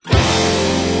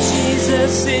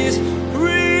Jesus is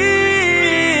real.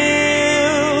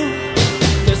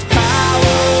 There's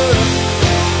power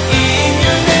in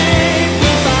your name. We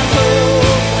find hope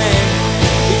when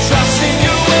we trust in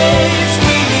your ways.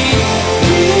 We need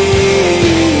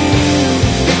real.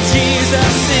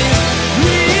 Jesus is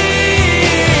real.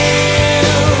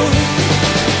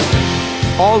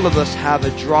 All of us have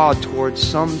a draw towards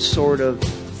some sort of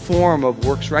form of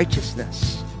works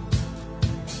righteousness.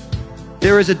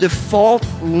 There is a default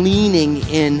leaning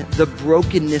in the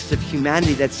brokenness of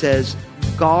humanity that says,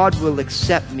 God will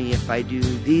accept me if I do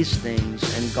these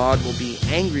things, and God will be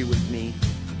angry with me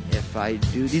if I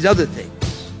do these other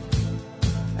things.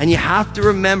 And you have to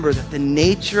remember that the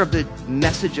nature of the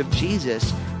message of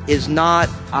Jesus is not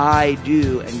I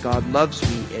do and God loves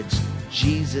me. It's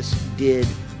Jesus did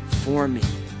for me.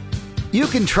 You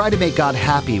can try to make God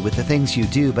happy with the things you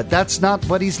do, but that's not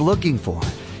what He's looking for.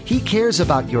 He cares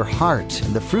about your heart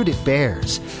and the fruit it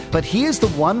bears. But He is the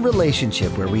one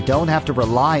relationship where we don't have to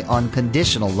rely on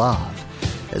conditional love.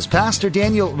 As Pastor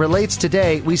Daniel relates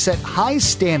today, we set high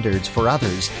standards for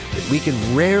others that we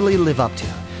can rarely live up to.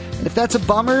 And if that's a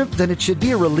bummer, then it should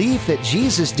be a relief that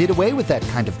Jesus did away with that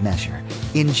kind of measure.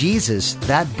 In Jesus,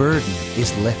 that burden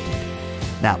is lifted.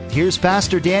 Now, here's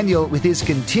Pastor Daniel with his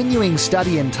continuing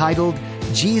study entitled,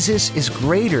 Jesus is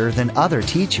Greater Than Other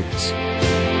Teachers.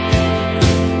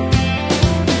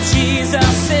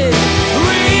 Jesus is real.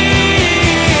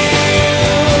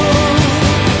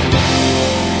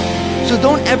 So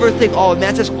don't ever think, oh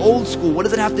man, that's old school. What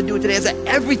does it have to do with today? It has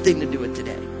everything to do with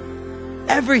today.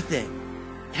 Everything.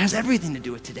 It has everything to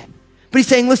do with today. But he's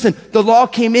saying, listen, the law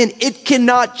came in. It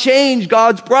cannot change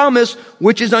God's promise,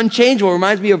 which is unchangeable. It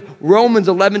reminds me of Romans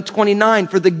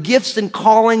 11:29. For the gifts and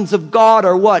callings of God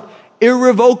are what?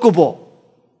 Irrevocable.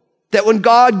 That when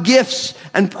God gifts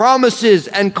and promises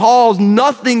and calls,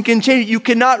 nothing can change it. You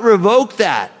cannot revoke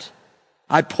that.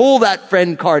 I pull that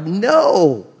friend card.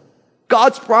 No.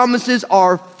 God's promises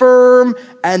are firm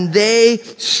and they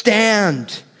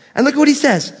stand. And look at what he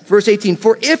says, verse 18.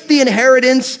 For if the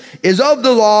inheritance is of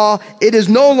the law, it is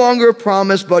no longer a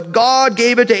promise, but God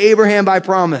gave it to Abraham by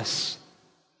promise.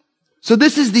 So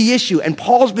this is the issue. And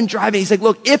Paul's been driving. He's like,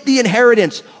 look, if the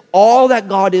inheritance, all that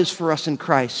God is for us in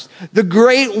Christ, the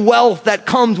great wealth that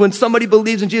comes when somebody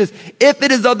believes in Jesus, if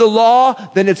it is of the law,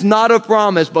 then it's not a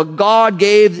promise, but God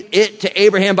gave it to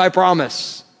Abraham by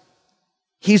promise.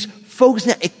 He's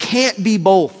focusing on, it can't be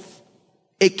both.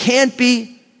 It can't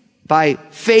be by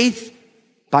faith,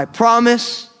 by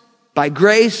promise, by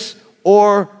grace,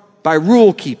 or by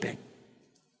rule keeping.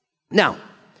 Now,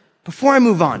 before I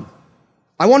move on,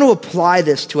 I want to apply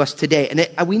this to us today,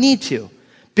 and we need to,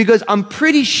 because I'm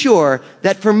pretty sure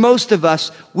that for most of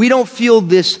us, we don't feel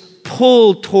this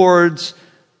pull towards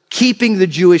keeping the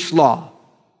Jewish law.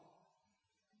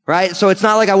 Right? So it's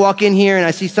not like I walk in here and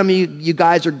I see some of you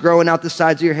guys are growing out the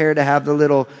sides of your hair to have the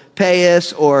little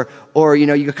payas, or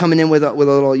you're coming in with a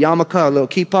little yarmulke, a little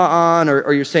kippah on,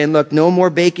 or you're saying, look, no more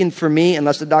bacon for me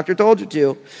unless the doctor told you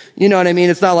to. You know what I mean?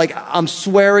 It's not like I'm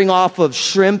swearing off of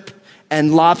shrimp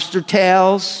and lobster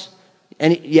tails.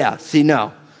 And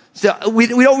no. So we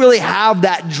don't really have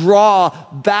that draw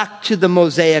back to the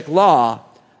Mosaic law.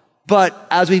 But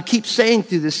as we keep saying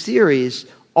through this series,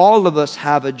 all of us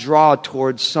have a draw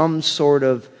towards some sort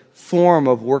of form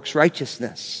of works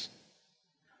righteousness.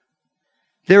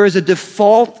 There is a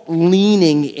default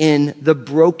leaning in the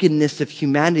brokenness of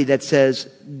humanity that says,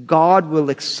 God will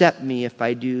accept me if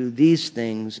I do these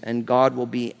things, and God will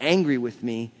be angry with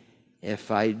me if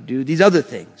I do these other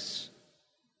things.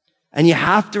 And you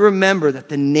have to remember that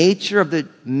the nature of the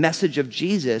message of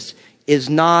Jesus is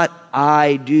not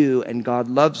I do and God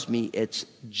loves me. It's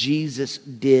Jesus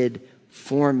did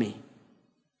for me.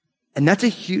 And that's a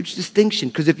huge distinction,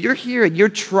 because if you're here and you're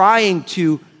trying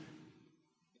to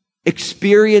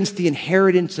experience the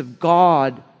inheritance of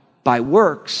God by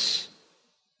works,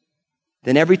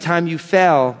 then every time you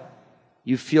fail,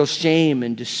 you feel shame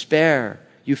and despair.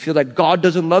 You feel that God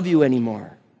doesn't love you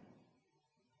anymore.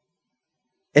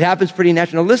 It happens pretty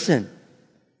naturally. Now listen,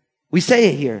 we say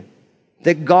it here,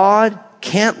 that God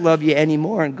can't love you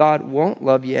anymore and God won't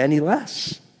love you any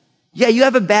less. Yeah, you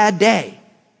have a bad day.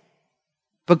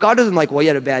 But God doesn't like, well, you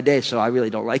had a bad day, so I really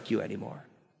don't like you anymore.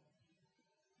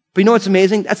 But you know what's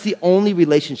amazing? That's the only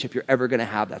relationship you're ever going to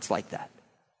have that's like that.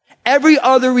 Every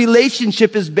other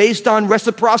relationship is based on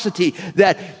reciprocity,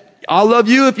 that I'll love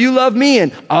you if you love me,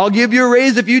 and I'll give you a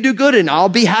raise if you do good, and I'll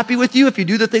be happy with you if you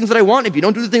do the things that I want. If you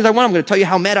don't do the things I want, I'm going to tell you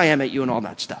how mad I am at you and all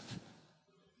that stuff.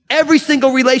 Every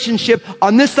single relationship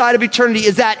on this side of eternity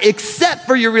is that, except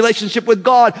for your relationship with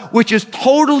God, which is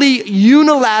totally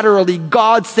unilaterally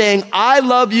God saying, I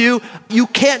love you. You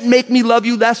can't make me love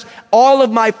you less. All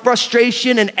of my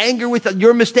frustration and anger with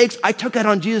your mistakes, I took that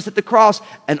on Jesus at the cross,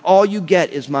 and all you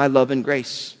get is my love and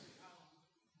grace.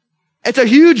 It's a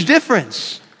huge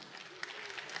difference.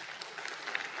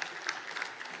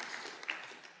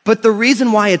 But the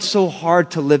reason why it's so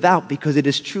hard to live out, because it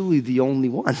is truly the only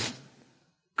one.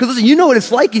 Because listen, you know what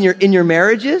it's like in your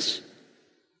marriages.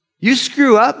 You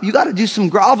screw up, you got to do some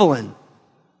groveling.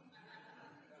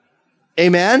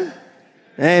 Amen?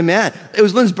 Amen. It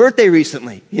was Lynn's birthday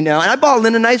recently, and I bought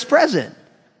Lynn a nice present.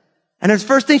 And the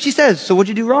first thing she says, so what'd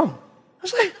you do wrong? I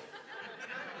was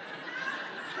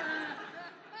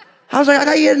like, I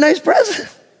got you a nice present.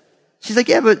 She's like,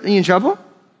 yeah, but are you in trouble?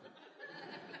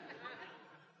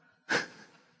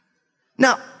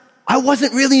 Now, I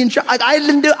wasn't really in trouble.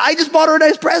 I just bought her a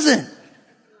nice present.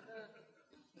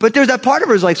 But there's that part of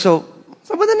her who's like, so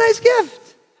with a nice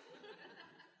gift.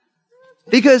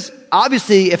 Because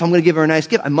obviously, if I'm going to give her a nice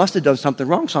gift, I must have done something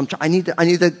wrong. So I need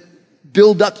to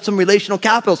build up some relational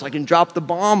capital so I can drop the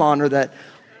bomb on her that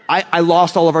I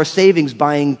lost all of our savings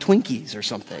buying Twinkies or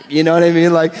something. You know what I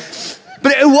mean?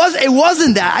 But it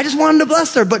wasn't that. I just wanted to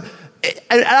bless her. But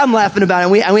and I'm laughing about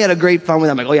it, and we had a great fun with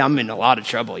it. I'm like, oh yeah, I'm in a lot of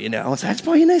trouble, So I just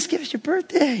bought you a nice gift. It's your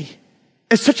birthday.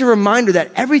 It's such a reminder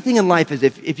that everything in life is,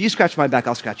 if you scratch my back,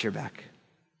 I'll scratch your back.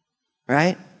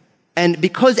 Right? And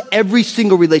because every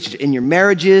single relationship, in your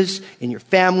marriages, in your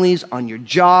families, on your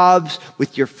jobs,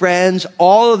 with your friends,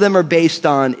 all of them are based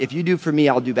on, if you do for me,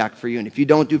 I'll do back for you. And if you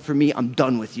don't do for me, I'm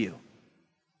done with you.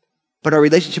 But our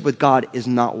relationship with God is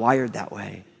not wired that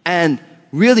way. And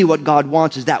really what God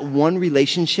wants is that one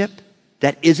relationship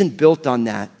that isn't built on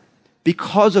that.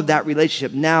 Because of that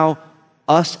relationship, now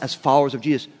us as followers of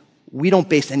Jesus, we don't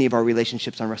base any of our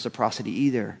relationships on reciprocity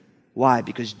either. Why?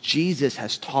 Because Jesus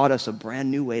has taught us a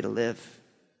brand new way to live.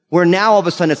 Where now all of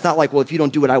a sudden it's not like, well, if you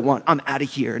don't do what I want, I'm out of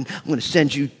here and I'm going to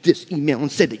send you this email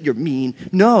and say that you're mean.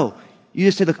 No, you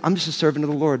just say, look, I'm just a servant of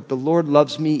the Lord. The Lord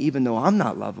loves me even though I'm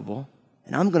not lovable.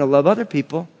 And I'm going to love other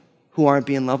people who aren't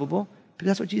being lovable. Because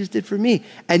that's what Jesus did for me.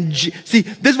 And see,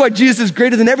 this is why Jesus is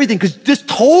greater than everything, because this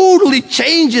totally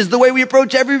changes the way we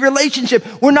approach every relationship.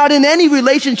 We're not in any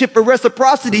relationship for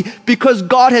reciprocity because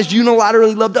God has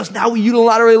unilaterally loved us. Now we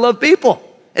unilaterally love people.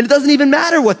 And it doesn't even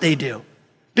matter what they do.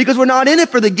 Because we're not in it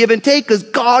for the give and take, because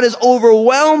God has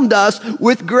overwhelmed us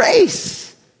with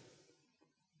grace.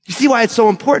 You see why it's so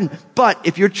important? But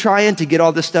if you're trying to get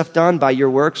all this stuff done by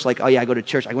your works, like, oh yeah, I go to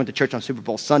church. I went to church on Super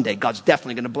Bowl Sunday. God's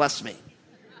definitely going to bless me.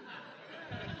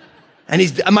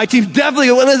 And my team's definitely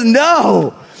going to listen.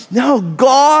 No,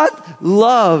 God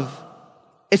love.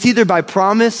 It's either by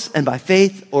promise and by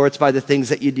faith, or it's by the things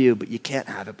that you do, but you can't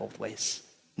have it both ways.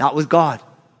 Not with God.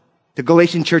 The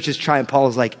Galatian church is trying. Paul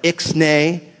is like,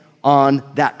 ixnay on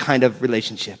that kind of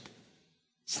relationship.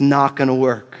 It's not going to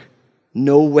work.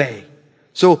 No way.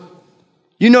 So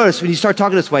you notice when you start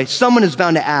talking this way, someone is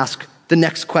bound to ask the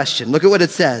next question. Look at what it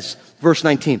says. Verse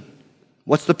 19.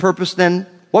 What's the purpose then?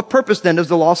 What purpose then does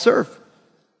the law serve?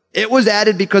 It was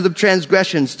added because of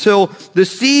transgressions, till the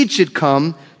seed should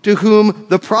come to whom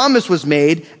the promise was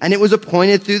made, and it was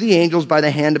appointed through the angels by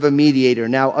the hand of a mediator.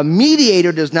 Now, a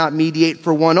mediator does not mediate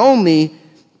for one only,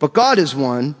 but God is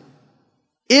one.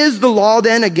 Is the law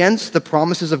then against the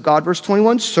promises of God? Verse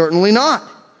 21, certainly not.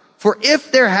 For if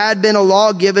there had been a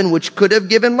law given which could have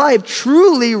given life,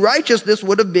 truly righteousness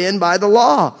would have been by the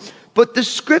law. But the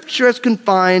scripture has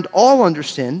confined all under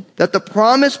sin, that the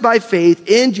promise by faith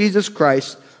in Jesus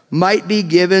Christ might be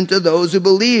given to those who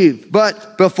believe.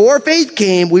 But before faith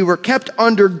came, we were kept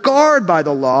under guard by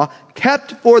the law,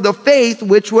 kept for the faith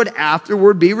which would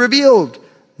afterward be revealed.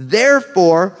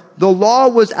 Therefore, the law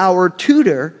was our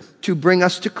tutor to bring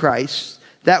us to Christ,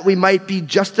 that we might be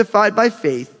justified by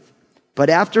faith. But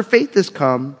after faith has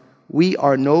come, we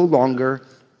are no longer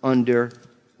under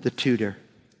the tutor.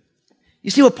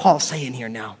 You see what Paul's saying here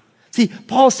now? See,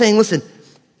 Paul's saying, listen,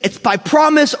 it's by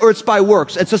promise or it's by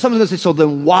works. And so someone's going to say, so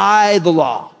then why the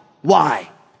law? Why?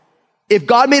 If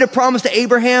God made a promise to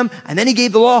Abraham and then he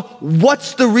gave the law,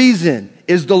 what's the reason?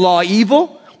 Is the law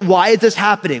evil? Why is this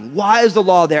happening? Why is the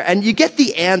law there? And you get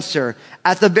the answer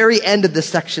at the very end of the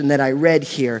section that I read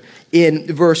here in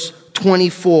verse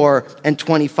 24 and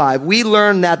 25. We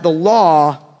learn that the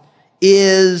law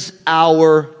is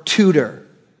our tutor.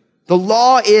 The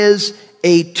law is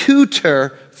a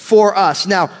tutor for us.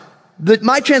 Now,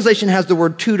 my translation has the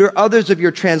word tutor. Others of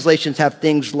your translations have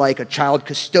things like a child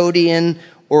custodian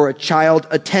or a child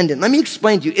attendant. Let me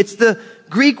explain to you. It's the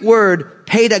Greek word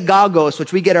pedagogos,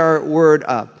 which we get our word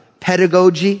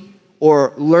pedagogy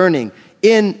or learning.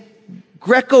 In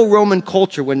Greco-Roman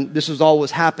culture, when this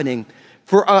was happening,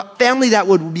 for a family that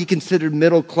would be considered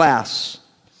middle class,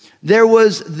 there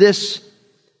was this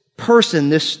person,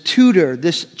 this tutor,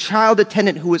 this child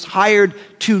attendant who was hired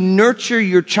to nurture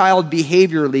your child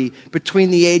behaviorally between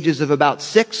the ages of about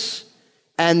 6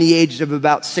 and the age of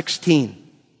about 16.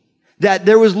 That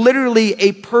there was literally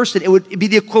a person, it would be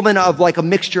the equivalent of like a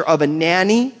mixture of a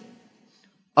nanny,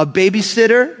 a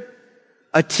babysitter,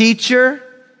 a teacher,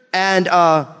 and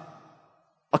a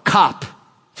cop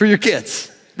for your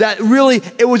kids. That really,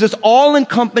 it was this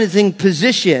all-encompassing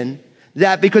position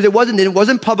that because it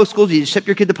wasn't public schools, you ship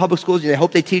your kid to public schools, they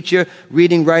hope they teach you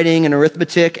reading, writing, and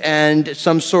arithmetic, and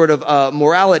some sort of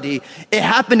morality. It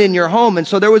happened in your home, and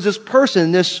so there was this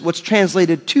person, this what's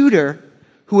translated tutor,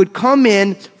 who would come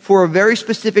in for a very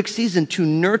specific season to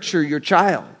nurture your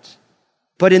child.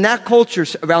 But in that culture,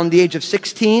 around the age of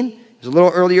 16, it was a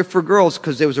little earlier for girls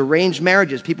because there was arranged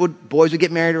marriages. Boys would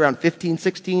get married around 15,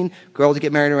 16. Girls would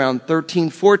get married around 13,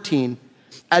 14.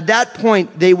 At that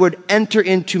point, they would enter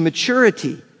into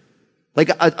maturity. Like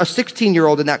a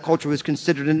 16-year-old in that culture was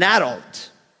considered an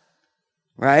adult.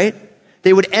 Right?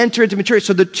 They would enter into maturity.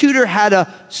 So the tutor had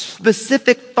a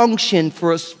specific function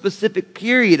for a specific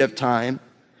period of time.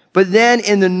 But then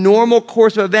in the normal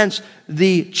course of events,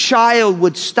 the child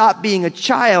would stop being a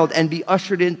child and be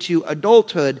ushered into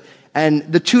adulthood.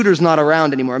 And the tutor's not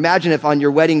around anymore. Imagine if on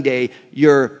your wedding day,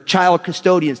 your child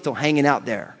custodian's still hanging out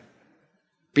there.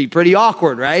 Be pretty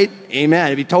awkward, right? Amen.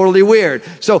 It'd be totally weird.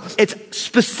 So it's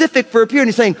specific for a period.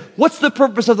 He's saying, what's the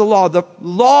purpose of the law? The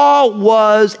law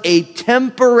was a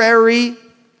temporary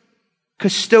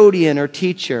custodian or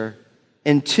teacher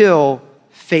until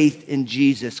faith in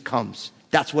Jesus comes.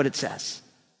 That's what it says.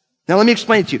 Now let me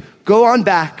explain it to you. Go on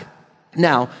back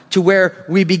now to where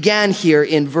we began here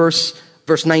in verse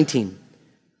 19.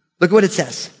 Look at what it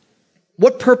says.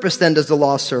 What purpose then does the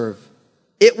law serve?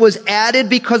 It was added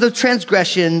because of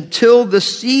transgression till the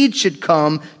seed should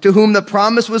come to whom the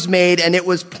promise was made, and it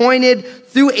was pointed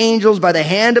through angels by the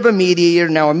hand of a mediator.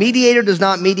 Now a mediator does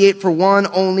not mediate for one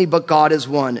only, but God is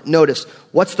one. Notice,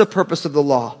 what's the purpose of the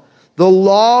law? The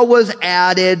law was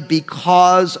added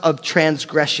because of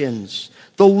transgressions.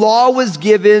 The law was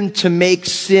given to make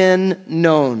sin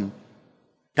known.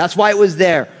 That's why it was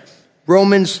there.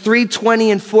 Romans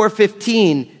 3:20 and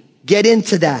 4:15 get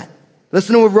into that.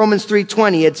 Listen to what Romans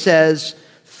 3:20, it says,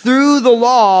 through the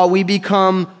law we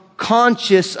become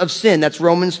conscious of sin. That's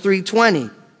Romans 3:20.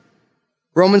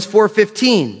 Romans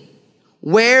 4:15,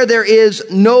 where there is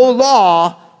no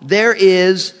law, there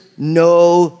is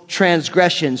no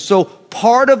transgression. So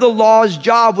part of the law's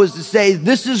job was to say,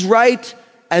 this is right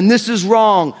and this is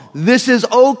wrong. This is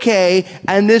okay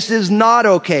and this is not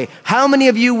okay. How many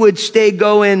of you would stay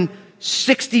going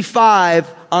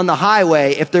 65 on the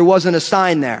highway if there wasn't a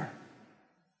sign there?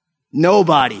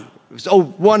 Nobody. Oh,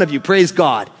 one of you, praise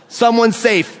God. Someone's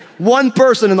safe. One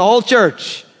person in the whole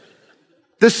church.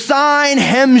 The sign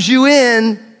hems you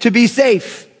in to be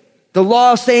safe. The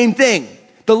law, same thing.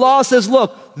 The law says,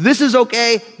 look, this is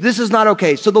okay, this is not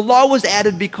okay. So the law was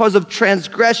added because of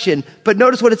transgression. But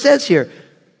notice what it says here.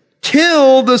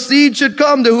 Till the seed should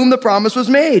come to whom the promise was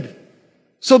made.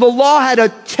 So the law had a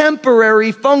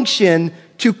temporary function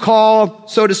to call,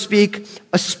 so to speak,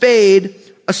 a spade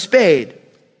a spade.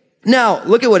 Now,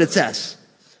 look at what it says.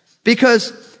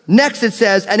 Because next it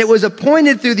says, and it was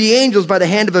appointed through the angels by the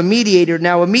hand of a mediator.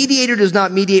 Now, a mediator does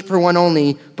not mediate for one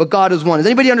only, but God is one. Does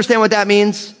anybody understand what that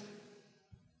means?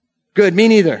 Good, me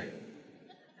neither.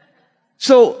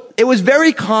 So, it was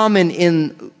very common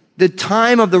in the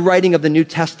time of the writing of the New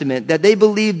Testament that they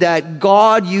believed that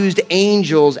God used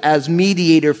angels as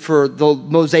mediator for the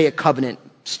Mosaic covenant.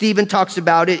 Stephen talks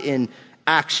about it in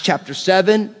Acts chapter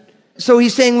 7. So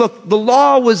he's saying, look, the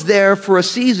law was there for a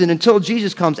season until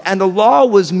Jesus comes, and the law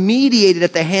was mediated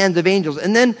at the hands of angels.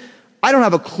 And then I don't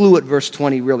have a clue what verse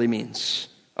 20 really means.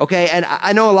 Okay, and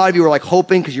I know a lot of you are like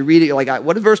hoping because you read it, you're like,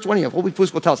 what is verse 20? Holy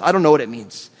Fools will tell us. I don't know what it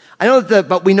means. I know that,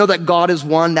 but we know that God is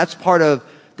one. That's part of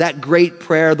that great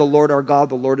prayer, the Lord our God,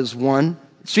 the Lord is one.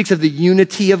 It speaks of the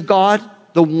unity of God,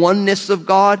 the oneness of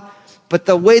God. But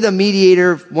the way the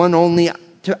mediator, one only,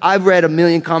 I've read a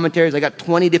million commentaries. I got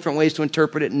 20 different ways to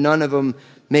interpret it. None of them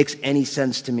makes any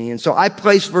sense to me. And so I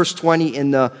place verse 20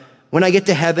 in when I get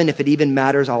to heaven, if it even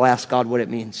matters, I'll ask God what it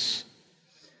means.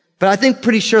 But I think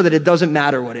pretty sure that it doesn't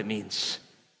matter what it means.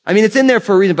 I mean, it's in there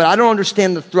for a reason, but I don't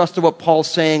understand the thrust of what Paul's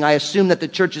saying. I assume that the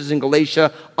churches in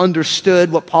Galatia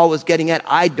understood what Paul was getting at.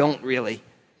 I don't really.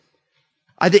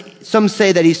 I think some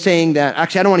say that he's saying that,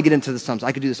 actually, I don't want to get into the sums.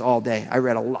 I could do this all day. I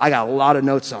got a lot of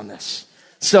notes on this.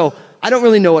 So I don't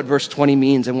really know what verse 20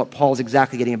 means and what Paul's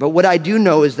exactly getting at. But what I do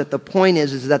know is that the point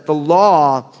is that the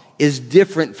law is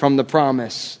different from the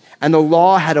promise. And the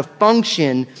law had a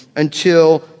function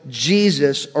until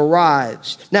Jesus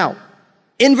arrives. Now,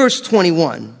 in verse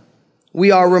 21,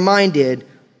 we are reminded,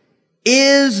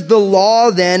 is the law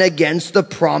then against the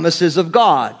promises of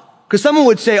God? Because someone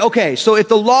would say, okay, so if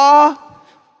the law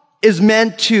is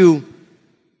meant to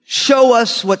show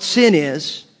us what sin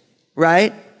is,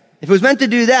 right? If it was meant to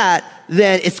do that,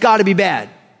 then it's got to be bad.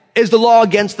 Is the law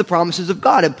against the promises of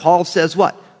God? And Paul says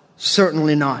what?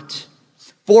 Certainly not.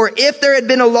 For if there had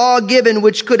been a law given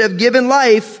which could have given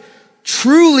life,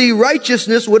 truly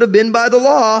righteousness would have been by the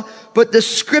law, but the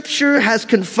scripture has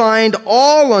confined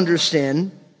all under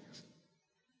sin,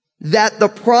 that the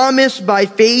promise by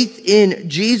faith in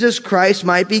Jesus Christ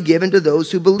might be given to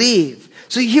those who believe.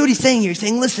 So you hear what he's saying here. He's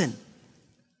saying, listen,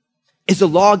 is the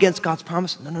law against God's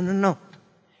promise? No.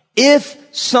 If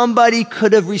somebody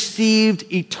could have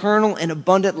received eternal and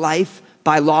abundant life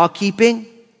by law keeping,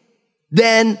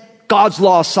 then God's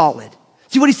law is solid.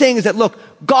 See, what he's saying is that, look,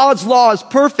 God's law is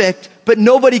perfect, but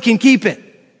nobody can keep it.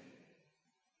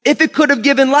 If it could have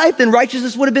given life, then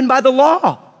righteousness would have been by the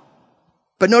law.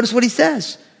 But notice what he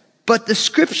says. But the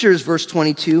scriptures, verse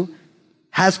 22,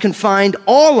 has confined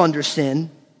all under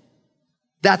sin,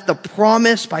 that the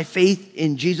promise by faith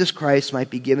in Jesus Christ might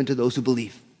be given to those who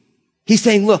believe. He's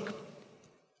saying, look,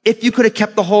 if you could have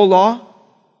kept the whole law,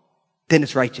 then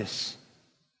it's righteous.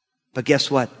 But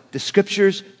guess what? The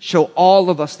scriptures show all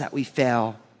of us that we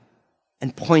fail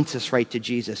and points us right to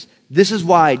Jesus. This is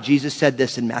why Jesus said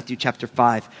this in Matthew chapter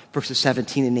 5, verses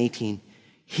 17 and 18.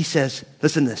 He says,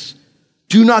 listen to this.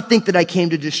 Do not think that I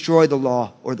came to destroy the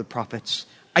law or the prophets.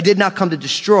 I did not come to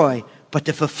destroy, but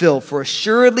to fulfill. For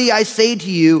assuredly I say to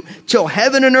you, till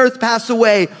heaven and earth pass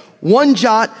away, one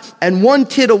jot and one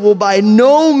tittle will by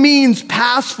no means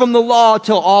pass from the law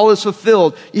till all is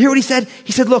fulfilled. You hear what he said?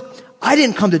 He said, look, I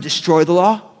didn't come to destroy the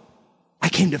law. I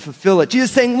came to fulfill it. Jesus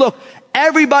is saying, look,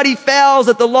 everybody fails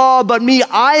at the law, but me,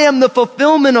 I am the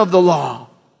fulfillment of the law.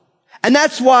 And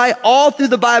that's why all through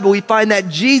the Bible we find that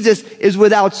Jesus is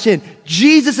without sin.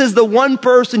 Jesus is the one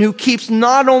person who keeps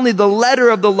not only the letter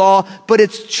of the law, but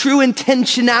its true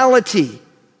intentionality.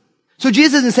 So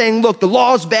Jesus isn't saying, look, the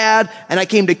law is bad and I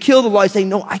came to kill the law. He's saying,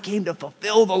 no, I came to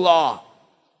fulfill the law.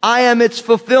 I am its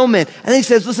fulfillment. And then he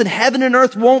says, listen, heaven and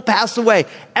earth won't pass away.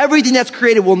 Everything that's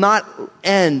created will not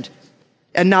end.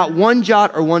 And not one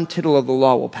jot or one tittle of the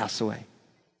law will pass away.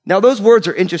 Now those words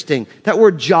are interesting. That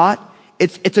word jot,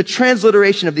 it's a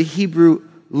transliteration of the Hebrew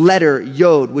letter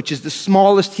yod, which is the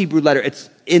smallest Hebrew letter. It's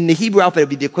in the Hebrew alphabet, it would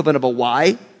be the equivalent of a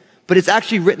Y, but it's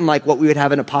actually written like what we would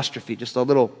have an apostrophe, just a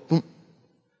little boom.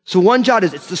 So one jot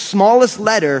it's the smallest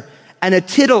letter, and a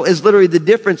tittle is literally the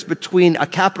difference between a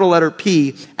capital letter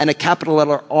P and a capital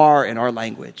letter R in our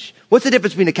language. What's the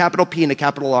difference between a capital P and a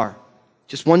capital R?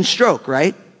 Just one stroke,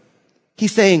 right?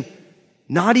 He's saying,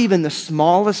 not even the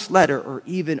smallest letter or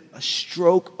even a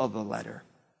stroke of a letter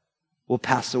will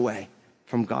pass away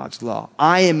from God's law.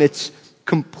 I am its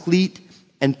complete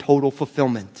and total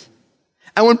fulfillment.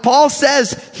 And when Paul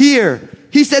says here,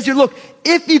 he says here, look,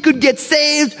 if you could get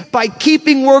saved by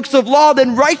keeping works of law,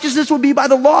 then righteousness would be by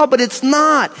the law, but it's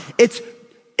not.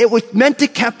 It was meant to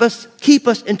keep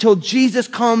us until Jesus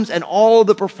comes and all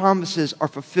the promises are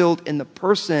fulfilled in the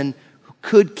person who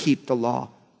could keep the law.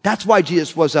 That's why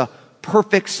Jesus was a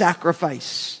perfect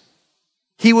sacrifice.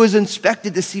 He was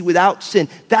inspected to see without sin.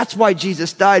 That's why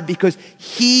Jesus died, because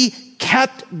he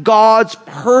kept God's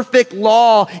perfect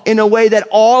law in a way that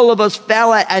all of us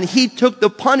fell at, and he took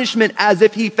the punishment as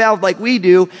if he failed like we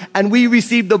do, and we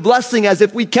received the blessing as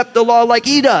if we kept the law like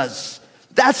he does.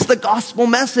 That's the gospel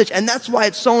message, and that's why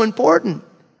it's so important.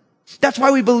 That's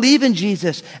why we believe in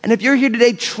Jesus. And if you're here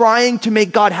today trying to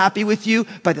make God happy with you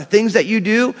by the things that you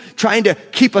do, trying to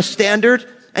keep a standard,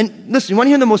 and listen, you want to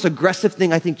hear the most aggressive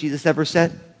thing I think Jesus ever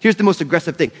said? Here's the most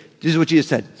aggressive thing. This is what Jesus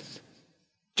said.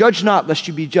 Judge not, lest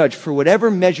you be judged. For whatever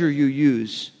measure you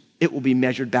use, it will be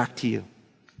measured back to you.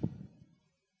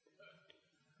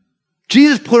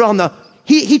 Jesus put on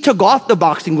he took off the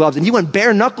boxing gloves and he went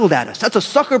bare knuckled at us. That's a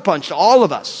sucker punch to all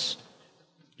of us.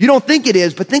 You don't think it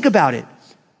is, but think about it.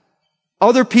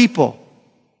 Other people,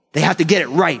 they have to get it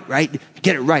right?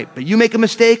 Get it right. But you make a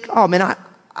mistake, oh man,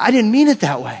 I didn't mean it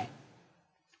that way.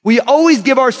 We always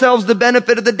give ourselves the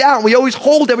benefit of the doubt. We always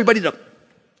hold everybody to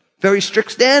very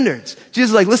strict standards. Jesus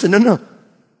is like, listen, no.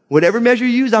 Whatever measure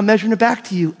you use, I'm measuring it back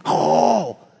to you.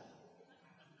 Oh.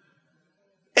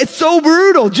 It's so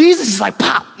brutal. Jesus is like,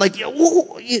 pop. Like, because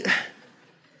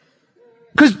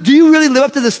do you really live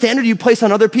up to the standard you place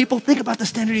on other people? Think about the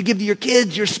standard you give to your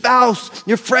kids, your spouse,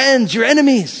 your friends, your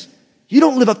enemies. You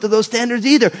don't live up to those standards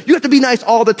either. You have to be nice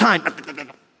all the time.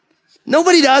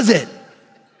 Nobody does it.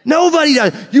 Nobody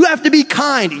does. You have to be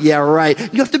kind. Yeah, right.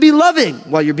 You have to be loving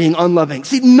while you're being unloving.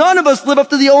 See, none of us live up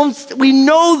to we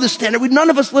know the standard. None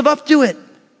of us live up to it.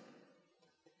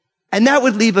 And that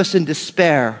would leave us in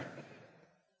despair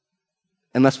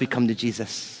unless we come to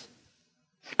Jesus.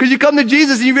 Because you come to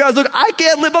Jesus and you realize, look, I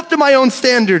can't live up to my own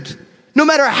standard. No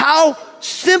matter how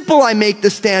simple I make the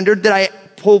standard that I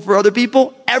pull for other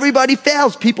people, everybody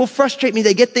fails. People frustrate me.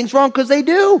 They get things wrong because they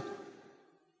do.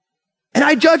 And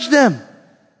I judge them.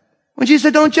 When Jesus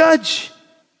said, don't judge.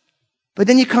 But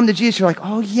then you come to Jesus, you're like,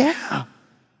 oh yeah,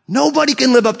 nobody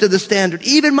can live up to the standard.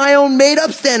 Even my own made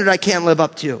up standard I can't live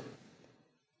up to.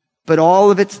 But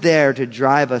all of it's there to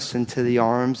drive us into the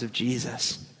arms of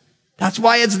Jesus. That's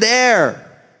why it's there.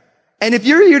 And if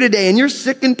you're here today and you're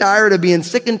sick and tired of being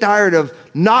sick and tired of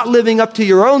not living up to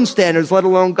your own standards, let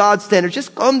alone God's standards,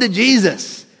 just come to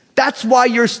Jesus. That's why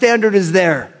your standard is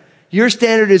there. Your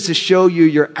standard is to show you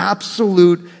your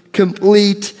absolute,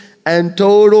 complete, and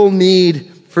total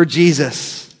need for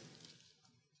Jesus.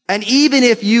 And even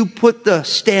if you put the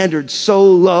standard so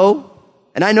low,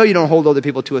 and I know you don't hold other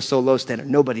people to a so low standard.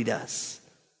 Nobody does.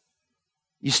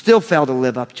 You still fail to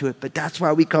live up to it, but that's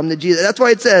why we come to Jesus. That's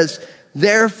why it says,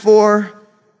 therefore,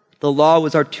 the law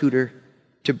was our tutor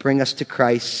to bring us to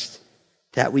Christ,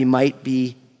 that we might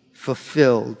be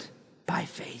fulfilled by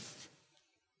faith.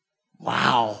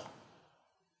 Wow.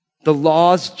 The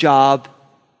law's job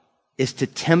is to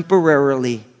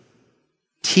temporarily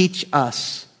teach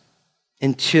us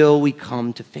until we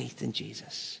come to faith in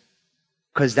Jesus.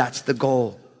 Because that's the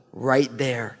goal right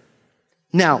there.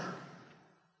 Now,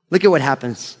 look at what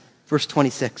happens. Verse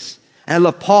 26. And I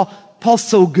love Paul. Paul's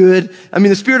so good. I mean,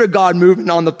 the Spirit of God moving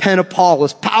on the pen of Paul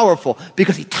is powerful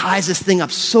because he ties this thing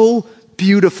up so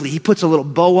beautifully. He puts a little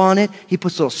bow on it. He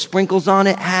puts little sprinkles on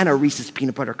it and a Reese's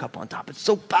peanut butter cup on top. It's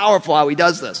so powerful how he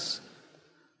does this.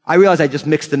 I realized I just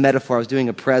mixed the metaphor. I was doing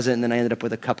a present and then I ended up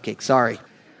with a cupcake. Sorry.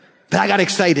 But I got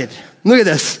excited. Look at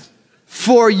this.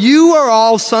 For you are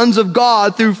all sons of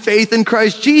God through faith in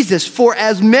Christ Jesus. For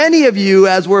as many of you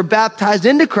as were baptized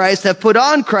into Christ have put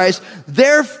on Christ.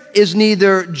 There is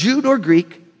neither Jew nor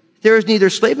Greek. There is neither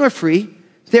slave nor free.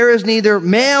 There is neither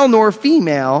male nor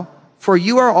female. For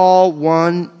you are all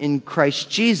one in Christ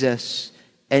Jesus.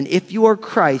 And if you are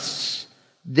Christ's,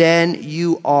 then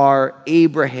you are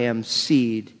Abraham's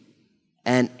seed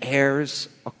and heirs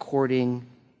according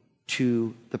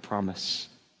to the promise.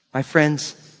 My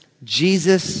friends,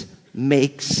 Jesus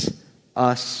makes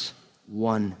us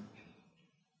one.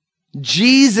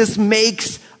 Jesus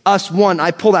makes us one.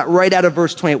 I pull that right out of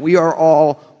verse 28. We are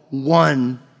all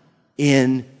one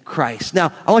in Christ.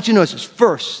 Now, I want you to notice this.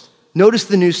 First, notice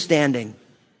the new standing.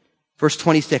 Verse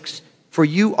 26. For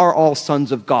you are all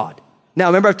sons of God. Now,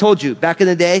 remember I've told you, back in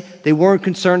the day, they weren't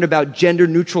concerned about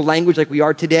gender-neutral language like we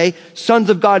are today. Sons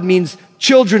of God means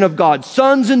children of God,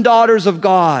 sons and daughters of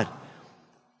God.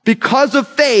 Because of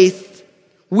faith,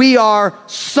 we are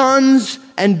sons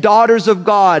and daughters of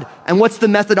God. And what's the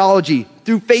methodology?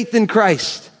 Through faith in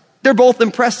Christ. They're both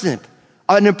impressive.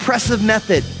 An impressive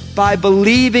method. By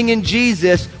believing in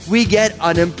Jesus, we get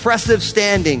an impressive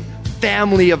standing.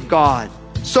 Family of God.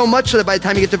 So much so that by the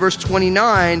time you get to verse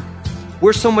 29,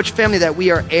 we're so much family that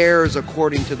we are heirs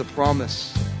according to the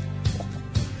promise.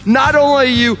 Not only are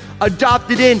you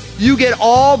adopted in, you get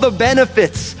all the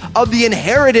benefits of the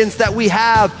inheritance that we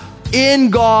have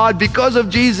in God because of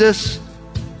Jesus.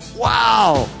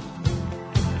 Wow.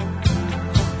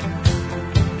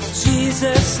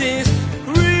 Jesus is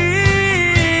real.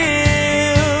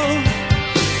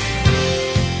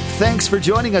 Thanks for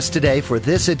joining us today for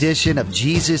this edition of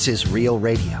Jesus is Real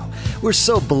Radio. We're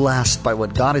so blessed by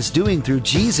what God is doing through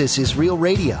Jesus is Real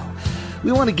Radio.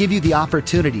 We want to give you the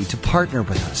opportunity to partner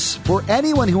with us. For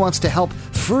anyone who wants to help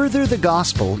further the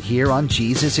gospel here on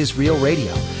Jesus is Real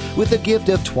Radio, with a gift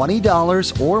of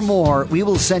 $20 or more, we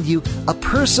will send you a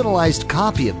personalized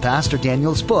copy of Pastor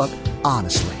Daniel's book,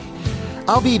 Honestly.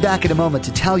 I'll be back in a moment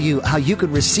to tell you how you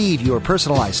can receive your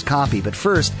personalized copy. But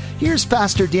first, here's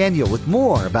Pastor Daniel with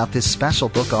more about this special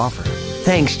book offer.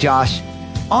 Thanks, Josh.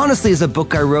 Honestly is a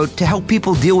book I wrote to help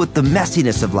people deal with the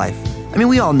messiness of life. I mean,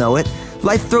 we all know it.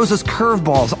 Life throws us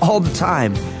curveballs all the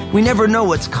time. We never know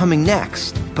what's coming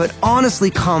next. But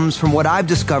honestly comes from what I've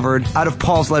discovered out of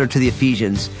Paul's letter to the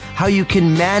Ephesians, how you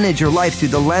can manage your life through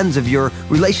the lens of your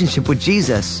relationship with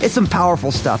Jesus. It's some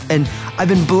powerful stuff, and I've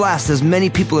been blessed as many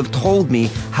people have told me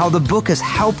how the book has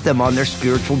helped them on their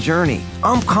spiritual journey.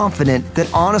 I'm confident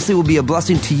that Honestly will be a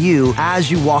blessing to you as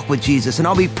you walk with Jesus, and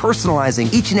I'll be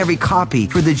personalizing each and every copy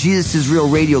for the Jesus is Real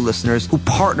Radio listeners who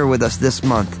partner with us this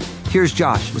month. Here's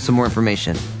Josh with some more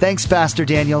information. Thanks, Pastor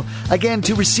Daniel. Again,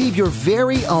 to receive your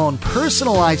very own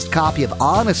personalized copy of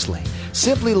Honestly,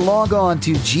 simply log on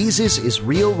to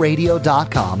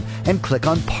JesusIsRealRadio.com and click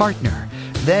on Partner.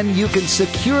 Then you can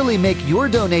securely make your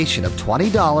donation of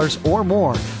 $20 or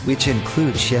more, which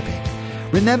includes shipping.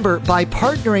 Remember, by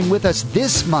partnering with us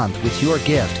this month with your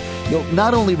gift, you'll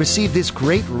not only receive this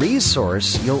great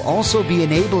resource, you'll also be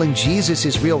enabling Jesus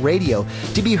is Real Radio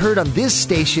to be heard on this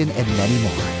station and many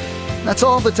more. That's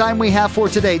all the time we have for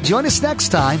today. Join us next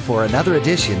time for another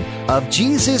edition of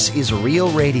Jesus is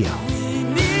Real Radio.